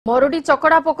मरुडी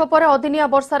चकड़ा पोक पर अदिनिया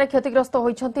वर्षार क्षतिग्रस्त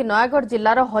होती नयागढ़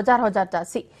जिलार हजार हजार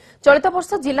चाषी। चलित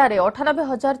वर्ष जिले में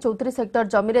 98,034 हेक्टर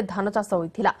जमी में धान चाष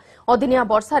होता। अदिनिया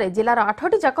वर्षार जिलार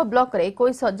 8टी जाक ब्लॉक में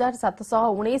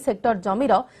 21,719 हेक्टर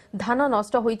जमीर धान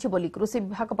नष्ट होईछि बोली कृषि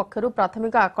विभाग पक्षरु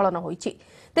प्राथमिक आकलन होईछि।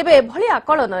 तेबे एभली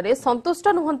आकलन में संतुष्ट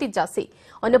नुहंती चाषी।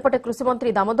 अन्यपटे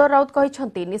कृषिमंत्री दामोदर राउत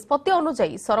कहिसंती निष्पत्ति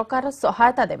अनुसार सरकार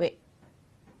सहायता देबे।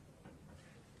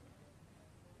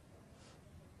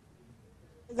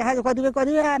 जहाँ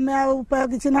करेंगे आम उपाय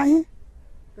किसी ना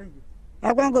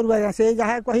कौन कर से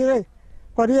जहाँ कहे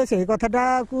करेंगे से कथाटा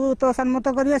को तो सम्मत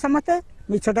करेंगे समस्ते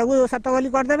मिछटा को सत गली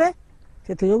करदे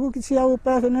से किसी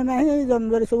उपाय शुणे ना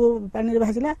जमीन सब पानी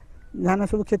भाषला धान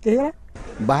सब क्षति होगा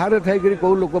बाहर थी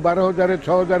कौ लोक 12,000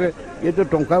 6,000 ये तो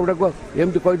टंका गुड़ाक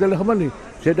एमती कहीदे हमनी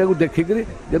से देखिक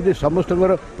जमी समस्त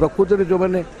प्रकृति जो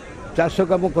मैंने चाष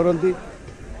कम करती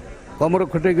कमर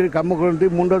खटे कम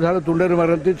करती मुंड झाड़ तुंडे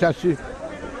मारती चाषी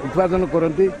उत्पादन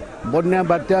करती बन्या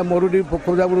बात्या मरुडी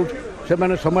पोखजाबू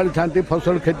से संभाली था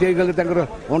फसल क्षति हो गले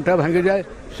अंटा भांगी जाए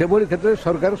से क्षेत्र में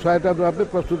सरकार सहायता देवाई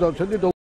प्रस्तुत अच्छा।